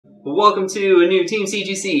Welcome to a new Team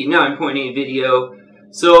CGC 9.8 video.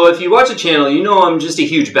 So if you watch the channel, you know I'm just a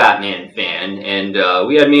huge Batman fan, and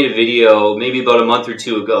we had made a video maybe about a month or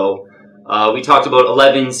two ago. We talked about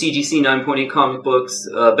 11 CGC 9.8 comic books,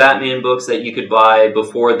 Batman books that you could buy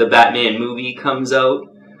before the Batman movie comes out.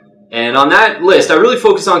 And on that list, I really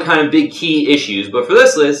focus on kind of big key issues, but for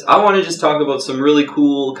this list, I want to just talk about some really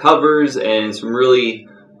cool covers and some really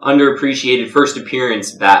underappreciated first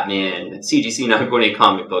appearance Batman CGC 9.8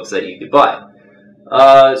 comic books that you could buy.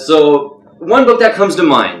 So one book that comes to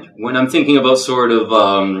mind when I'm thinking about sort of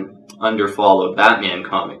underfollowed Batman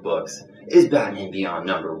comic books is Batman Beyond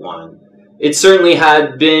 #1. It certainly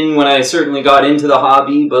had been when I certainly got into the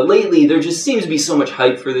hobby, but lately there just seems to be so much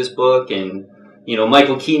hype for this book, and you know,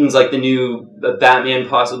 Michael Keaton's like the new Batman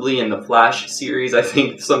possibly in the Flash series, I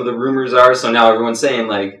think some of the rumors are, so now everyone's saying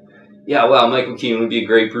like, yeah, wow, Michael Keaton would be a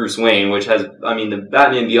great Bruce Wayne, which has, I mean, the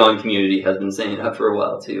Batman Beyond community has been saying that for a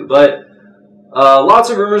while too. But lots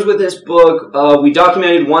of rumors with this book. We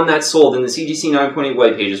documented one that sold in the CGC 9.8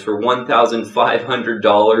 white pages for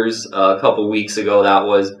 $1,500 a couple weeks ago, that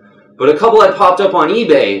was. But a couple had popped up on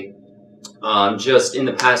eBay just in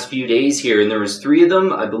the past few days here, and there was 3 of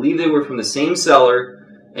them. I believe they were from the same seller,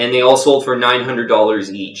 and they all sold for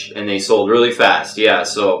 $900 each, and they sold really fast. Yeah,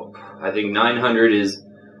 so I think $900 is,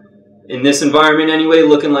 in this environment anyway,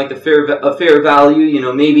 looking like a fair value. You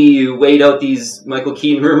know, maybe you wait out these Michael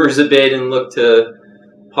Keaton rumors a bit and look to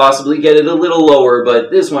possibly get it a little lower,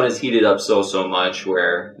 but this one has heated up so much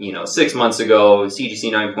where, you know, 6 months ago, CGC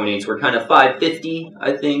 9.8s were kind of $550,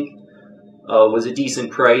 I think, was a decent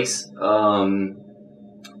price.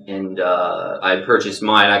 I purchased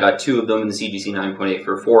mine. I got 2 of them in the CGC 9.8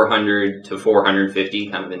 for $400 to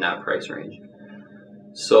 $450, kind of in that price range.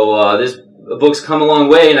 So this book's come a long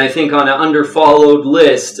way, and I think on an underfollowed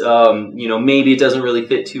list, you know, maybe it doesn't really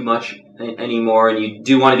fit too much anymore, and you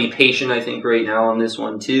do want to be patient, I think, right now on this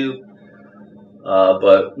one too.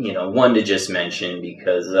 But, you know, one to just mention,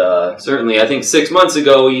 because certainly I think 6 months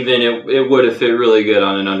ago even it would have fit really good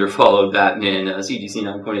on an underfollowed Batman CGC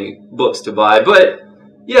 9.8 books to buy. But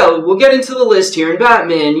yeah, we'll get into the list here. And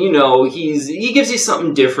Batman, you know, he gives you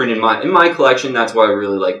something different in my collection. That's why I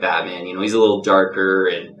really like Batman. You know, he's a little darker,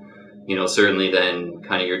 and you know, certainly than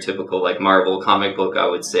kind of your typical like Marvel comic book, I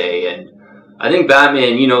would say. And I think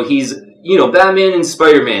Batman, you know, Batman and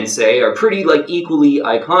Spider-Man, say, are pretty like equally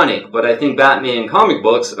iconic, but I think Batman comic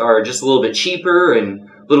books are just a little bit cheaper and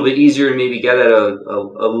a little bit easier to maybe get at a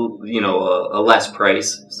less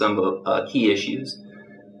price, some key issues.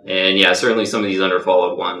 And yeah, certainly some of these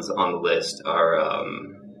underfollowed ones on the list are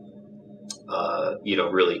you know,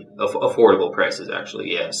 really affordable prices,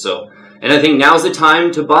 actually. Yeah, so, and I think now's the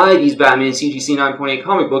time to buy these Batman CGC 9.8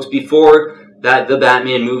 comic books before the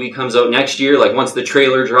Batman movie comes out next year. Like, once the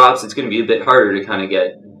trailer drops, it's going to be a bit harder to kind of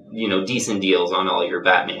get, you know, decent deals on all your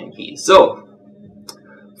Batman keys. So,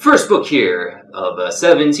 first book here of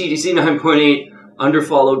 7 CGC 9.8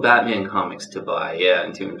 underfollowed Batman comics to buy, yeah,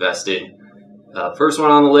 and to invest in. First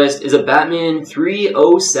one on the list is a Batman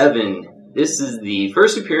 307. This is the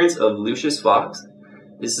first appearance of Lucius Fox.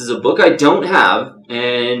 This is a book I don't have,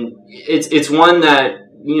 and it's one that,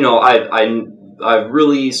 you know, I've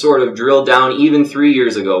really sort of drilled down even 3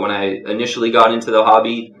 years ago when I initially got into the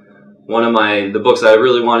hobby. One of the books I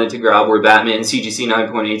really wanted to grab were Batman CGC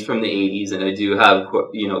 9.8s from the 80s, and I do have,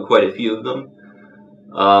 you know, quite a few of them.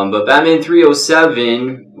 But Batman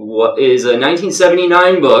 307 is a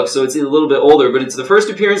 1979 book, so it's a little bit older, but it's the first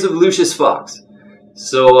appearance of Lucius Fox.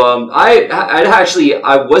 So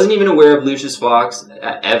I wasn't even aware of Lucius Fox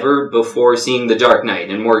ever before seeing The Dark Knight,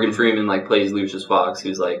 and Morgan Freeman like plays Lucius Fox,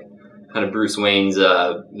 who's like kind of Bruce Wayne's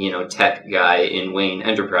you know, tech guy in Wayne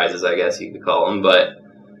Enterprises, I guess you could call him. But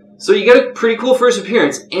so you get a pretty cool first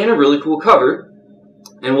appearance and a really cool cover.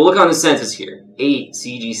 And we'll look on the census here. 8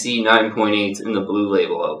 CGC 9.8s in the blue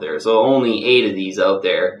label out there. So only 8 of these out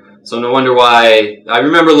there. So no wonder why. I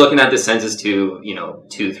remember looking at the census too, you know,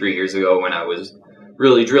 2-3 years ago when I was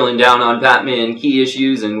really drilling down on Batman key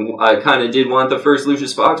issues, and I kind of did want the first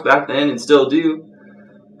Lucius Fox back then, and still do.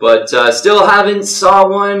 But still haven't saw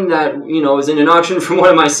one that, you know, is in an auction from one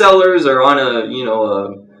of my sellers or on a, you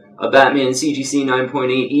know, a Batman CGC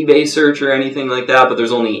 9.8 eBay search or anything like that. But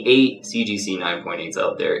there's only 8 CGC 9.8s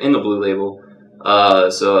out there in the blue label.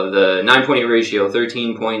 So the 9.8 ratio,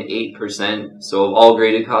 13.8%. So of all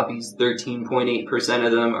graded copies, 13.8%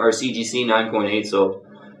 of them are CGC 9.8. So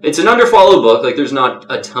it's an underfollowed book. Like, there's not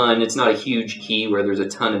a ton. It's not a huge key where there's a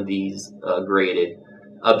ton of these graded.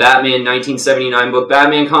 A Batman 1979 book.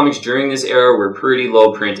 Batman comics during this era were pretty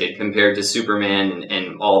low printed compared to Superman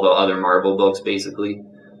and all the other Marvel books, basically.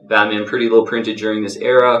 Batman pretty low printed during this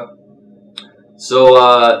era. So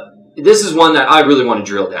this is one that I really want to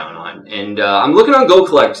drill down on. And I'm looking on Go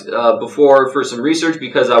Collect before for some research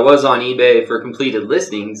because I was on eBay for completed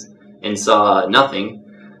listings and saw nothing.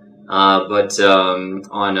 But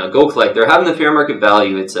on Go Collect, they're having the fair market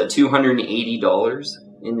value. It's $280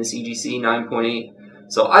 in the CGC 9.8.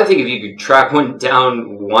 So I think if you could track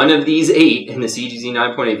down one of these 8 in the CGC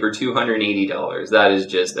 9.8 for $280, that is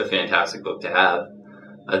just a fantastic book to have.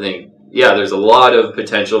 I think, yeah, there's a lot of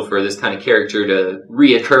potential for this kind of character to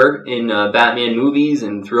reoccur in Batman movies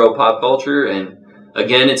and throughout pop culture. And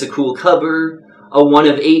again, it's a cool cover, a 1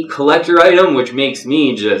 of 8 collector item, which makes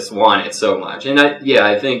me just want it so much. And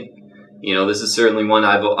I think, you know, this is certainly one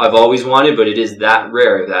I've always wanted, but it is that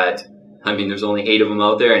rare that, I mean, there's only 8 of them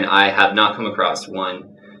out there, and I have not come across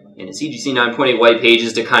one in the CGC 9.8 white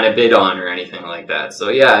pages to kind of bid on or anything like that. So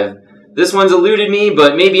yeah, this one's eluded me,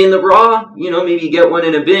 but maybe in the raw, you know, maybe you get one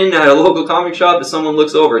in a bin at a local comic shop if someone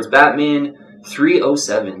looks over. It's Batman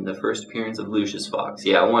 307, the first appearance of Lucius Fox.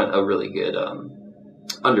 Yeah, I want a really good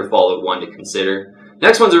Underfollowed one to consider.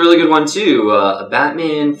 Next one's a really good one too,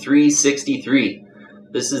 Batman 363.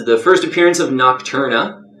 This is the first appearance of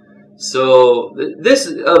Nocturna. So this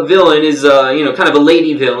villain is, you know, kind of a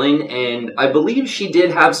lady villain, and I believe she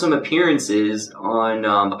did have some appearances on,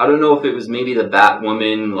 I don't know if it was maybe the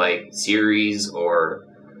Batwoman, like, series, or,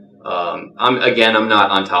 I'm not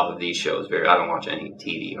on top of these shows, I don't watch any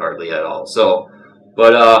TV hardly at all, so,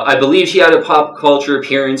 but, I believe she had a pop culture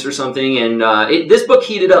appearance or something, and, this book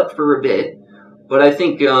heated up for a bit, but I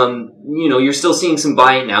think, you know, you're still seeing some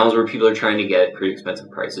buy it nows where people are trying to get pretty expensive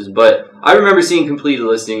prices, but I remember seeing completed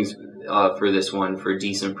listings for this one for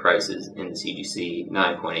decent prices in the CGC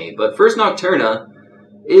 9.8. But first, Nocturna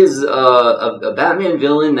is a Batman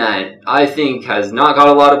villain that I think has not got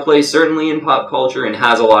a lot of play, certainly in pop culture, and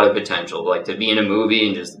has a lot of potential, like to be in a movie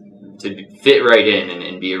and just to fit right in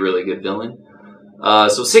and be a really good villain.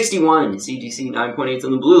 So 61 CGC 9.8s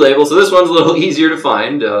on the blue label, so this one's a little easier to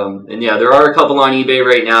find. And yeah, there are a couple on eBay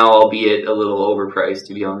right now, albeit a little overpriced,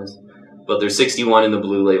 to be honest. But there's 61 in the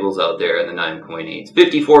blue labels out there in the 9.8s.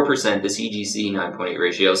 54% the CGC 9.8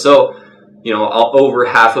 ratio. So, you know, over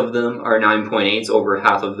half of them are 9.8s, over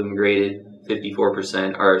half of them graded.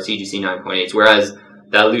 54% are CGC 9.8s, whereas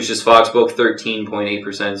that Lucius Fox book,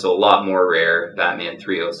 13.8%, so a lot more rare. Batman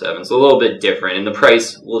 307, so a little bit different, and the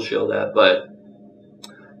price will show that. But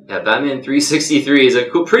yeah, Batman 363 is a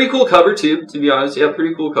pretty cool cover too, to be honest. Yeah,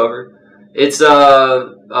 pretty cool cover. It's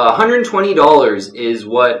 $120 is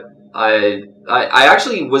what I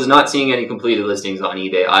actually was not seeing any completed listings on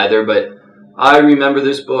eBay either, but I remember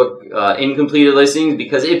this book in completed listings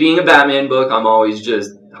because it being a Batman book, I'm always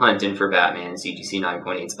just hunting for Batman CGC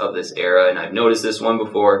 9.8s of this era, and I've noticed this one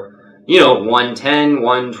before. You know, 110,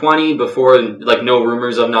 120 before, like, no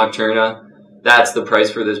rumors of Nocturna. That's the price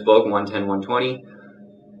for this book, 110, 120.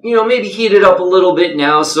 You know, maybe heat it up a little bit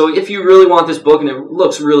now. So if you really want this book and it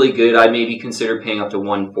looks really good, I'd maybe consider paying up to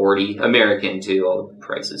 $140 American too. All the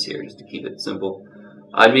prices here, just to keep it simple.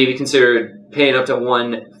 I'd maybe consider paying up to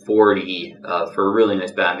 $140 for a really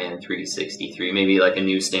nice Batman 363. Maybe like a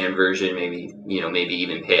newsstand version. Maybe, you know, maybe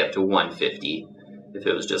even pay up to $150 if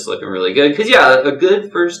it was just looking really good. Because yeah, a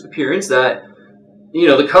good first appearance that, you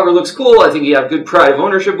know, the cover looks cool. I think you have good pride of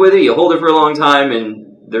ownership with it. You hold it for a long time, and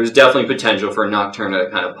there's definitely potential for Nocturna to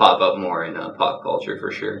kind of pop up more in pop culture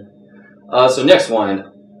for sure. So next one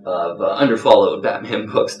of Underfollowed Batman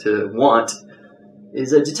books to want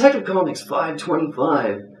is Detective Comics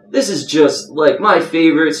 525. This is just like my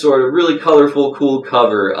favorite sort of really colorful, cool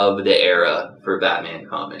cover of the era for Batman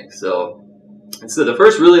comics. So it's the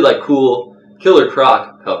first really like cool Killer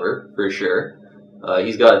Croc cover for sure.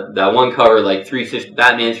 He's got that one cover like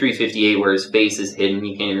Batman 358 where his face is hidden.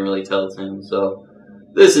 You can't even really tell it's him. So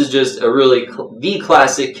this is just a really the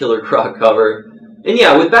classic Killer Croc cover. And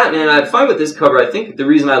yeah, with Batman, I find with this cover, I think the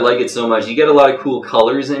reason I like it so much, you get a lot of cool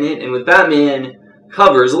colors in it. And with Batman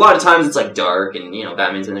covers, a lot of times it's like dark and, you know,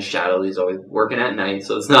 Batman's in the shadow. He's always working at night.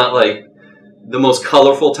 So it's not like the most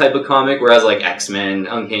colorful type of comic, whereas like X-Men,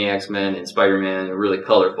 Uncanny X-Men, and Spider-Man are really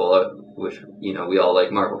colorful, which, you know, we all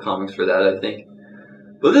like Marvel Comics for that, I think.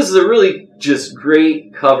 But this is a really just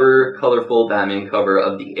great cover, colorful Batman cover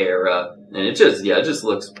of the era. And it just, yeah, it just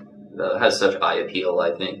looks, has such eye appeal,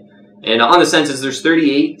 I think. And on the census, there's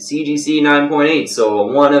 38 CGC 9.8, so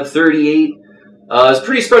 1 of 38. It's a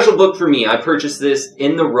pretty special book for me. I purchased this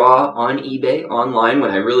in the raw on eBay, online,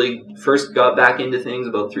 when I really first got back into things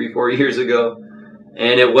about 3-4 years ago.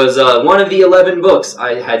 And it was one of the 11 books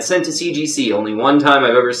I had sent to CGC. Only one time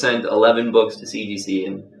I've ever sent 11 books to CGC,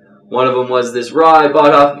 and one of them was this raw I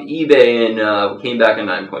bought off eBay, and came back in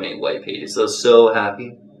 9.8 white pages. So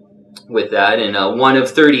happy with that. And 1 of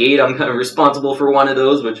 38, I'm kind of responsible for one of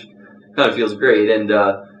those, which kind of feels great. And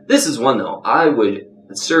this is one, though, I would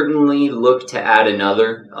certainly look to add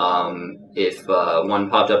another if one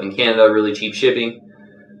popped up in Canada, really cheap shipping.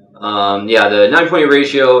 Yeah, the 9.8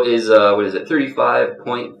 ratio is, what is it,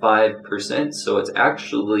 35.5%, so it's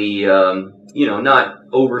actually, you know, not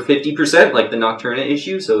over 50% like the Nocturna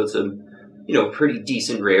issue, so it's a, you know, pretty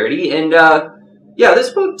decent rarity. And, yeah, this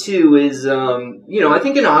book, too, is, you know, I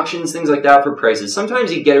think in auctions, things like that for prices,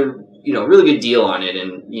 sometimes you get a, you know, really good deal on it,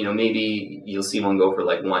 and, you know, maybe you'll see one go for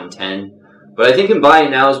like 110. But I think in buy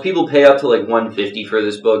it now is people pay up to like 150 for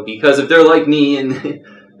this book, because if they're like me and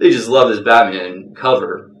they just love this Batman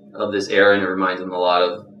cover of this era, and it reminds them a lot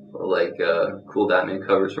of like cool Batman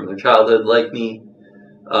covers from their childhood, like me,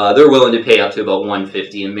 they're willing to pay up to about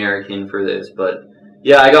 150 American for this. But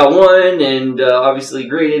yeah, I got one and obviously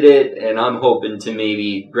graded it, and I'm hoping to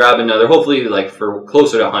maybe grab another, hopefully like for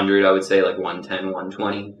closer to 100, I would say like 110,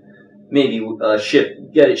 120, maybe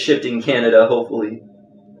get it shipped in Canada, hopefully.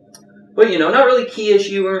 But, you know, not really key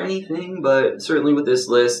issue or anything, but certainly with this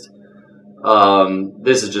list,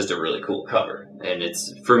 this is just a really cool cover. And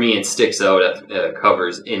it's, for me, it sticks out at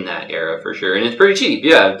covers in that era for sure. And it's pretty cheap.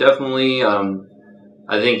 Yeah, definitely.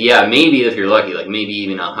 I think, yeah, maybe if you're lucky, like maybe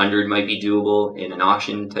even 100 might be doable in an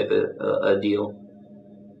auction type of a deal,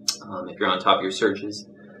 if you're on top of your searches.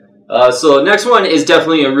 So next one is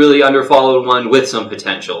definitely a really underfollowed one with some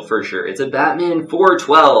potential for sure. It's a Batman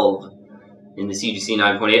 412. In the CGC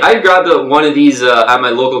 9.8. I grabbed one of these at my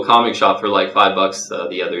local comic shop for like $5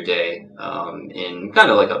 the other day, in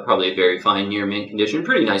kind of like probably a very fine near mint condition.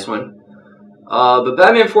 Pretty nice one. But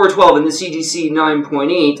Batman 412 in the CGC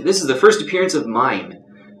 9.8, this is the first appearance of Mime.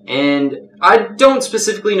 And I don't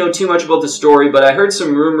specifically know too much about the story, but I heard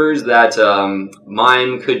some rumors that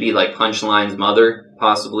Mime could be like Punchline's mother,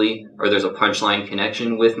 possibly, or there's a Punchline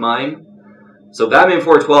connection with Mime. So Batman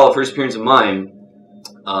 412, first appearance of Mime.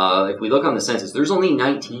 If we look on the census, there's only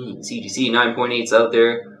 19 CGC 9.8s out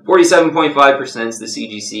there. 47.5% is the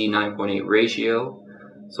CGC 9.8 ratio.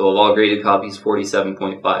 So of all graded copies,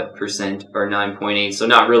 47.5% are 9.8. So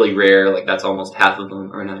not really rare, like that's almost half of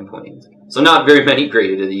them are 9.8. So not very many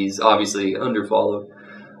graded of these, obviously underfollowed.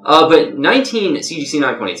 But 19 CGC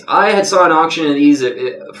 9.8s. I had saw an auction of these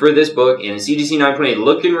for this book, and a CGC 9.8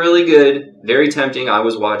 looking really good, very tempting. I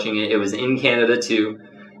was watching it. It was in Canada too.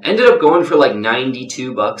 Ended up going for like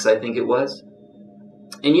 $92, I think it was.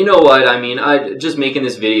 And you know what? I mean, I just making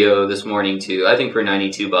this video this morning too. I think for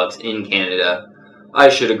 $92 in Canada, I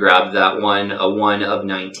should have grabbed that one, a 1 of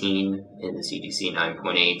 19 in the CGC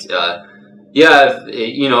 9.8. Yeah,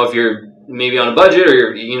 you know, if you're maybe on a budget,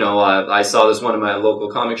 or you know, I saw this one in my local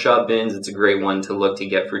comic shop bins. It's a great one to look to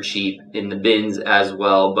get for cheap in the bins as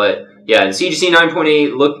well. But yeah, in CGC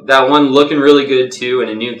 9.8, look, that one looking really good too. In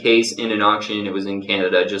a new case in an auction, it was in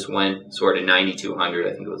Canada, just went sort of 9,200.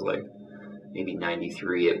 I think it was like maybe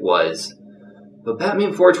 93 it was. But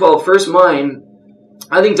Batman 412, first Mime,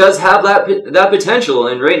 I think does have that potential.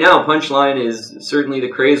 And right now, Punchline is certainly the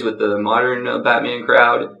craze with the modern Batman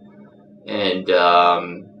crowd. And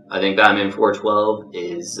I think Batman 412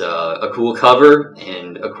 is a cool cover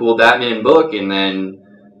and a cool Batman book, and then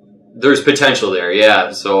there's potential there,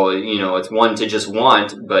 yeah. So, you know, it's one to just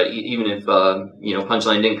want, but even if, you know,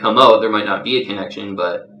 Punchline didn't come out, there might not be a connection,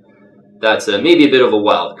 but that's maybe a bit of a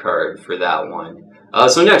wild card for that one.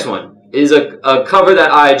 So next one is a cover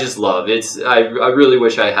that I just love. I really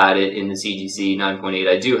wish I had it in the CGC 9.8.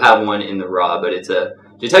 I do have one in the raw, but it's a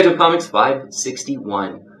Detective Comics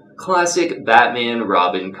 561. Classic Batman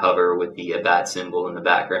Robin cover with the bat symbol in the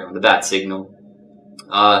background, the bat signal.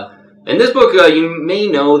 In this book, you may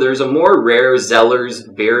know there's a more rare Zeller's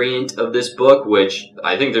variant of this book, which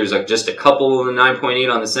I think there's just a couple in the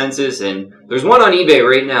 9.8 on the census, and there's one on eBay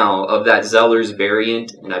right now of that Zeller's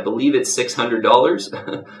variant, and I believe it's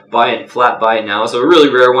 $600. Flat buy it now, so a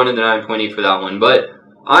really rare one in the 9.8 for that one. But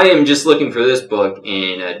I am just looking for this book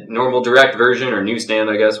in a normal direct version or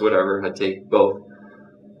newsstand, I guess, whatever. I'd take both.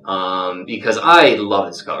 Because I love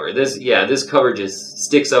this cover. This cover just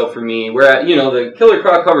sticks out for me. Where, you know, the Killer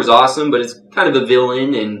Croc cover is awesome, but it's kind of a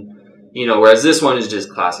villain, and, you know, whereas this one is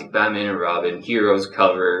just classic Batman and Robin, heroes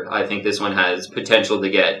cover. I think this one has potential to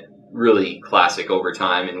get really classic over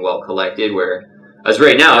time and well collected, where, as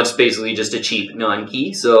right now, it's basically just a cheap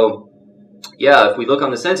non-key. So, yeah, if we look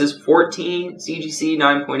on the census, 14 CGC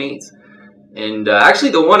 9.8s. And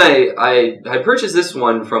actually, the one I purchased this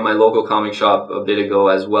one from my local comic shop a bit ago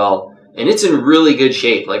as well, and it's in really good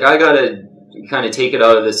shape. Like, I gotta kind of take it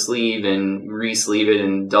out of the sleeve and re-sleeve it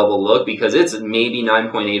and double look, because it's maybe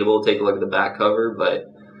 9.8able. Take a look at the back cover, but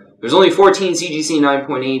there's only 14 CGC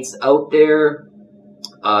 9.8s out there,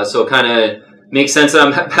 so it kind of makes sense that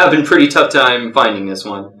I'm having a pretty tough time finding this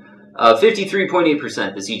one.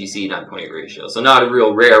 53.8% the CGC 9.8 ratio. So not a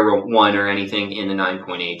real rare one or anything in the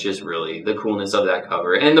 9.8, just really the coolness of that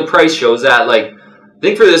cover. And the price shows that. Like, I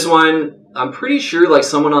think for this one, I'm pretty sure like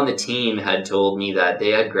someone on the team had told me that they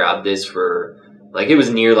had grabbed this for, like, it was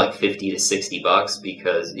near like 50 to 60 bucks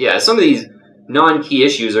because, yeah, some of these non-key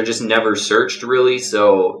issues are just never searched really.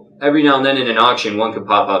 So every now and then in an auction, one could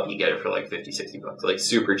pop up, you get it for like 50, 60 bucks, like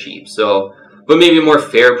super cheap. So, but maybe a more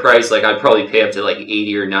fair price, like I'd probably pay up to like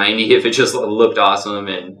 80 or 90 if it just looked awesome.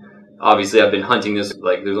 And obviously I've been hunting this,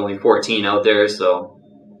 like there's only 14 out there, so.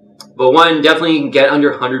 But one, definitely you can get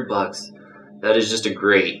under 100 bucks. That is just a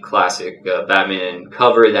great classic Batman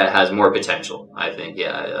cover that has more potential, I think.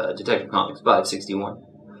 Yeah, Detective Comics 561.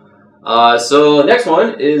 So next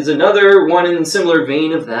one is another one in similar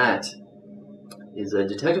vein of that. Is a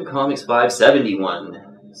Detective Comics 571.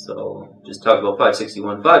 So, just talk about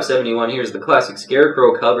 561. 571, here's the classic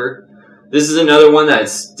Scarecrow cover. This is another one that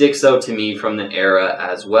sticks out to me from the era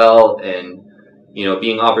as well. And, you know,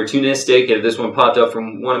 being opportunistic, if this one popped up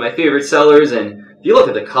from one of my favorite sellers. And if you look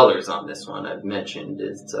at the colors on this one, I've mentioned,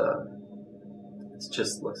 it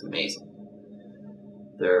just looks amazing.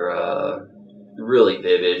 They're really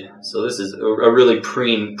vivid. So this is a really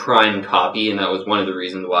prime copy, and that was one of the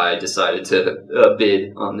reasons why I decided to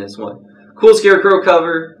bid on this one. Cool Scarecrow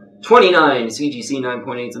cover, 29 CGC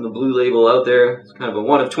 9.8s in the blue label out there. It's kind of a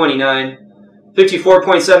 1 of 29.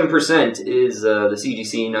 54.7% is the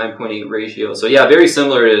CGC 9.8 ratio. So yeah, very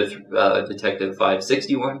similar to Detective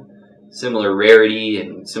 561. Similar rarity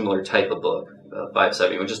and similar type of book.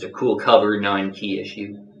 571, just a cool cover, 9-key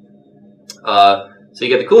issue. So you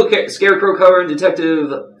get the cool Scarecrow cover in Detective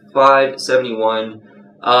 571.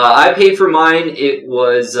 I paid for mine. It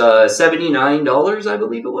was $79, I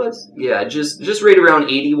believe it was. Yeah, just right around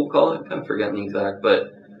 80, we'll call it. I'm kind of forgetting the exact,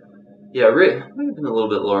 but yeah, it might have been a little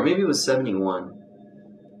bit lower. Maybe it was 71.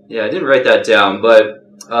 Yeah, I didn't write that down, but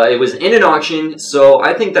it was in an auction, so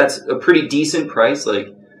I think that's a pretty decent price. Like,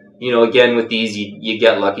 you know, again, with these, you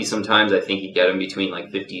get lucky sometimes. I think you get them between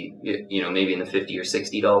like 50, you know, maybe in the $50 or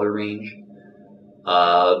 $60 range.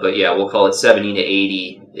 But yeah, we'll call it 70 to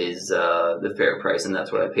 80 is the fair price, and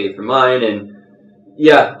that's what I paid for mine. And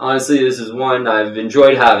yeah, honestly, this is one I've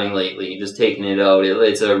enjoyed having lately, just taking it out.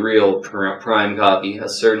 It's a real prime copy,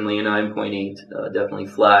 certainly a 9.8, definitely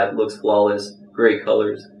flat, looks flawless, great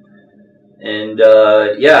colors. And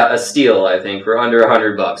yeah, a steal, I think, for under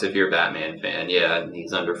 100 bucks if you're a Batman fan. Yeah,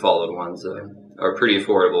 these Underfollowed ones are pretty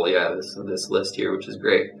affordable. Yeah, this list here, which is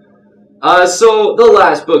great. So the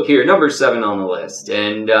last book here, number 7 on the list,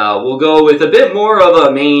 and we'll go with a bit more of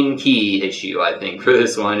a main key issue, I think, for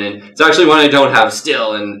this one. And it's actually one I don't have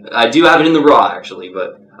still, and I do have it in the raw, actually,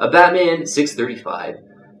 but a Batman 635,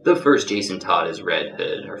 the first Jason Todd as Red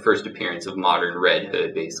Hood, our first appearance of modern Red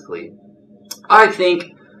Hood, basically. I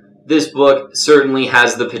think this book certainly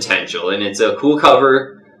has the potential, and it's a cool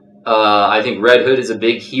cover. I think Red Hood is a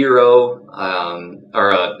big hero, or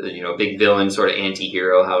a you know, big villain, sort of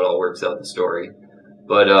anti-hero, how it all works out in the story.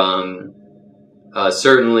 But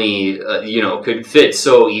certainly, you know, could fit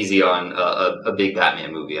so easy on a big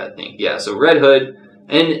Batman movie, I think. Yeah, so Red Hood,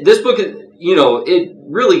 and this book, you know, it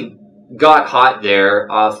really got hot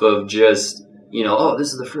there off of just, you know, oh,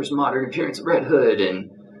 this is the first modern appearance of Red Hood,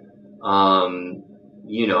 and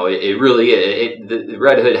you know, it really, the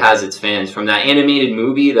Red Hood has its fans from that animated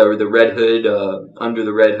movie, the Red Hood, Under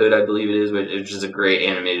the Red Hood, I believe it is, which is a great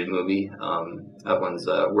animated movie. That one's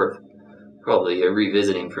worth probably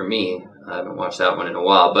revisiting for me. I haven't watched that one in a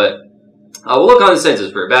while, but we'll look on the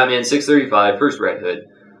census for Batman 635, first Red Hood,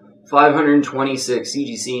 526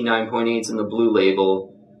 CGC 9.8s in the blue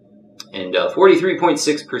label, and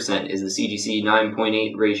 43.6% is the CGC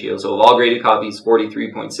 9.8 ratio. So of all graded copies,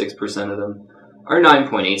 43.6% of them are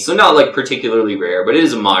 9.8, so not like particularly rare, but it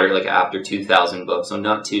is a moderate, like after 2,000 books, so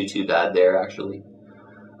not too bad there actually.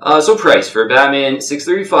 So price for Batman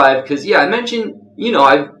 635, because yeah, I mentioned, you know,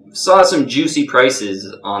 I saw some juicy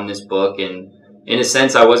prices on this book, and in a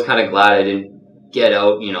sense I was kind of glad I didn't get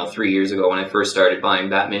out, you know, 3 years ago when I first started buying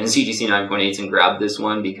Batman and CGC 9.8s and grabbed this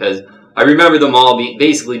one, because I remember them all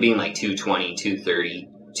basically being like 220, 230,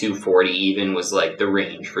 240 even was like the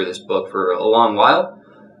range for this book for a long while.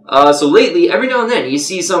 So lately, every now and then, you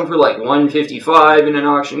see some for like $155 in an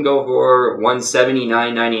auction go for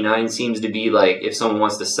 $179.99 seems to be like, if someone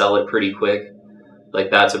wants to sell it pretty quick,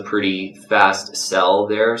 like that's a pretty fast sell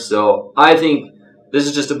there. So I think this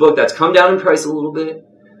is just a book that's come down in price a little bit,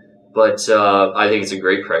 but I think it's a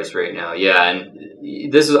great price right now. Yeah,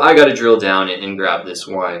 and this is, I got to drill down and grab this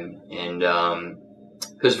one, and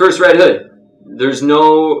because first Red Hood, there's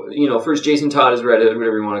no, you know, first Jason Todd is Red Hood,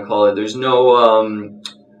 whatever you want to call it. There's no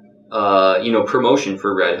you know, promotion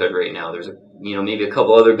for Red Hood right now. There's, you know, maybe a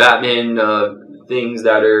couple other Batman things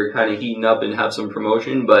that are kind of heating up and have some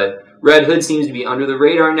promotion, but Red Hood seems to be under the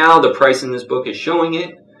radar now. The price in this book is showing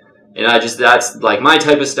it. And that's like my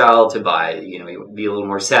type of style to buy. You know, you be a little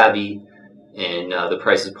more savvy, and the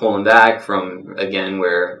price is pulling back from, again,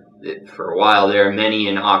 where for a while there, many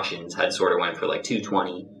in auctions had sort of went for like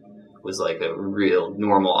 $220 was like a real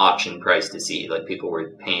normal auction price to see. Like people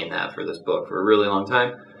were paying that for this book for a really long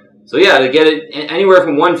time. So yeah, to get it anywhere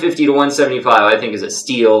from $150 to $175, I think is a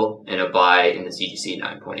steal and a buy in the CGC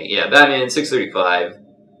 9.8. Yeah, Batman 635.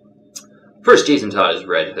 First, Jason Todd is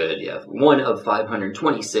Red Hood. Yeah, 1 of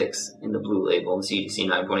 526 in the blue label in CGC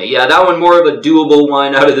 9.8. Yeah, that one more of a doable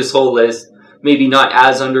one out of this whole list. Maybe not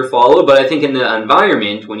as Underfollowed, but I think in the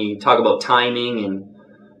environment, when you talk about timing, and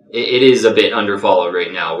it is a bit Underfollowed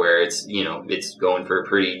right now, where it's, you know, it's going for a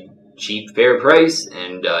pretty cheap, fair price,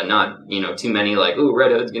 and not, you know, too many like, ooh,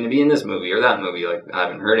 Red Hood's going to be in this movie or that movie. Like, I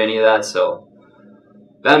haven't heard any of that, so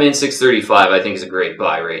Batman 635 I think is a great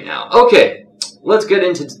buy right now. Okay, let's get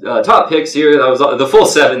into top picks here. That was the full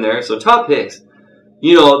 7 there, so top picks.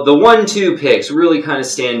 You know, the 1-2 picks really kind of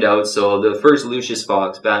stand out. So the first, Lucius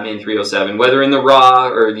Fox, Batman 307, whether in the raw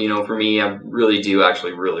or, you know, for me, I really do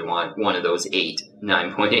actually really want one of those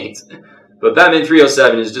 9.8s. But Batman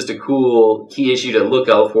 307 is just a cool key issue to look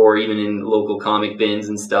out for, even in local comic bins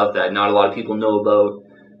and stuff that not a lot of people know about.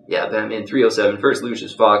 Yeah, Batman 307, first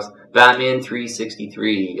Lucius Fox. Batman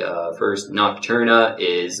 363, first Nocturna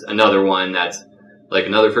is another one that's like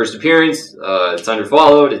another first appearance. It's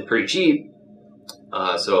Underfollowed, it's pretty cheap.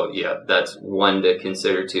 So yeah, that's one to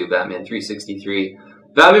consider too, Batman 363.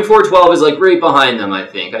 Batman 412 is like right behind them, I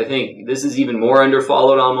think. I think this is even more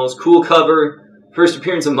Underfollowed almost. Cool cover. First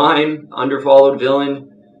appearance of Mime, Underfollowed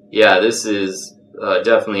villain. Yeah, this is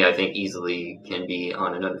definitely, I think, easily can be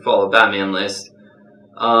on an Underfollowed Batman list.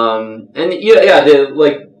 And yeah,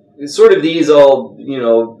 like sort of these all, you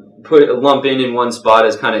know, lump in one spot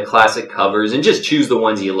as kind of classic covers, and just choose the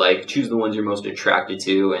ones you like, choose the ones you're most attracted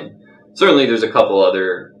to, and certainly there's a couple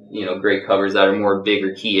other, you know, great covers that are more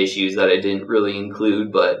bigger key issues that I didn't really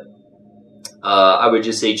include, but I would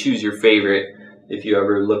just say choose your favorite if you're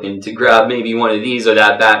ever looking to grab maybe one of these or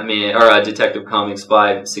that Batman or Detective Comics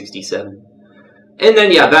 567. And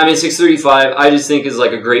then yeah, Batman 635 I just think is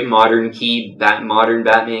like a great modern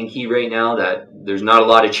Batman key right now that there's not a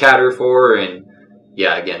lot of chatter for, and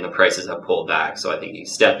yeah, again, the prices have pulled back, so I think you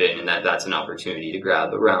step in and that's an opportunity to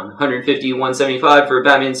grab around 150, 175 for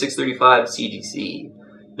Batman 635 CGC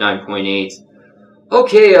 9.8.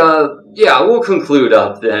 Okay, yeah, we'll conclude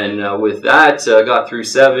up then with that. Got through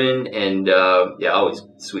 7, and yeah, always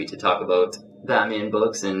sweet to talk about Batman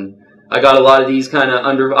books, and I got a lot of these kind of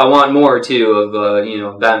I want more too of, you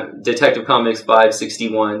know, Detective Comics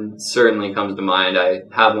 561 certainly comes to mind. I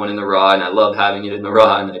have one in the raw, and I love having it in the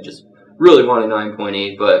raw, and I just really want a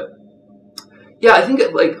 9.8, but yeah, I think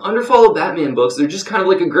like Underfollowed Batman books, they're just kind of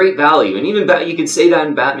like a great value, and even you could say that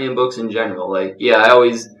in Batman books in general. Like, yeah, I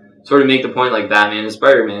always sort of make the point like Batman and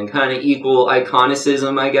Spider-Man kind of equal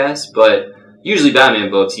iconicism, I guess, but usually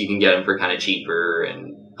Batman books you can get them for kind of cheaper,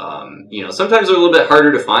 and you know, sometimes they're a little bit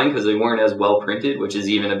harder to find because they weren't as well printed, which is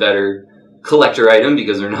even a better collector item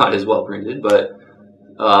because they're not as well printed, but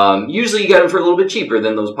usually you get them for a little bit cheaper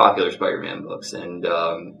than those popular Spider-Man books, and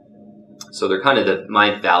so they're kind of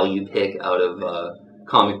my value pick out of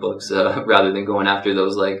comic books rather than going after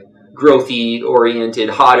those like growthy oriented,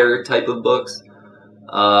 hotter type of books.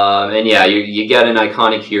 And yeah, you get an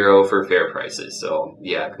iconic hero for fair prices. So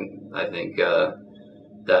yeah, I think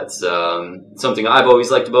that's something I've always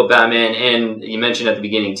liked about Batman. And you mentioned at the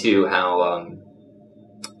beginning too how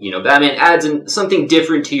you know, Batman adds something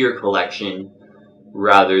different to your collection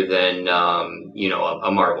rather than you know, a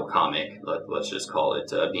Marvel comic. Let's just call it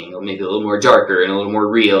being maybe a little more darker and a little more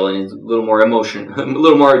real and a little more emotion, a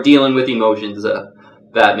little more dealing with emotions.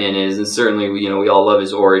 Batman is, and certainly, you know, we all love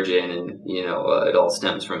his origin, and you know, it all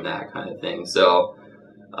stems from that kind of thing. So,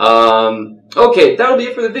 okay, that'll be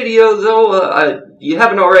it for the video. Though, you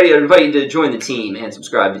haven't already, I invite you to join the team and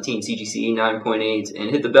subscribe to Team CGC 9.8 and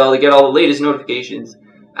hit the bell to get all the latest notifications.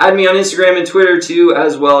 Add me on Instagram and Twitter too,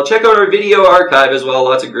 as well. Check out our video archive as well.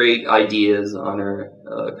 Lots of great ideas on our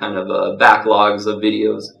kind of backlogs of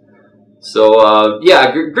videos. So,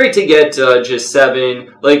 yeah, great to get just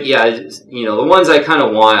 7. Like, yeah, you know, the ones I kind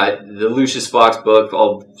of want, the Lucius Fox book,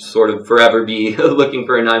 I'll sort of forever be looking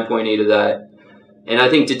for a 9.8 of that. And I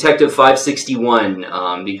think Detective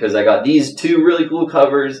 561, because I got these 2 really cool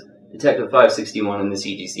covers. Detective 561 and the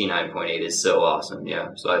CGC 9.8 is so awesome, yeah.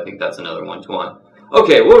 So I think that's another one to want.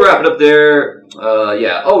 Okay, we'll wrap it up there.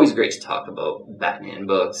 Yeah, always great to talk about Batman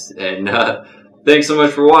books. And, thanks so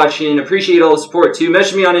much for watching. Appreciate all the support too.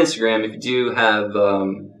 Message me on Instagram if you do have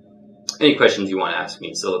any questions you want to ask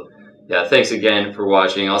me. So yeah, thanks again for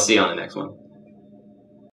watching. I'll see you on the next one.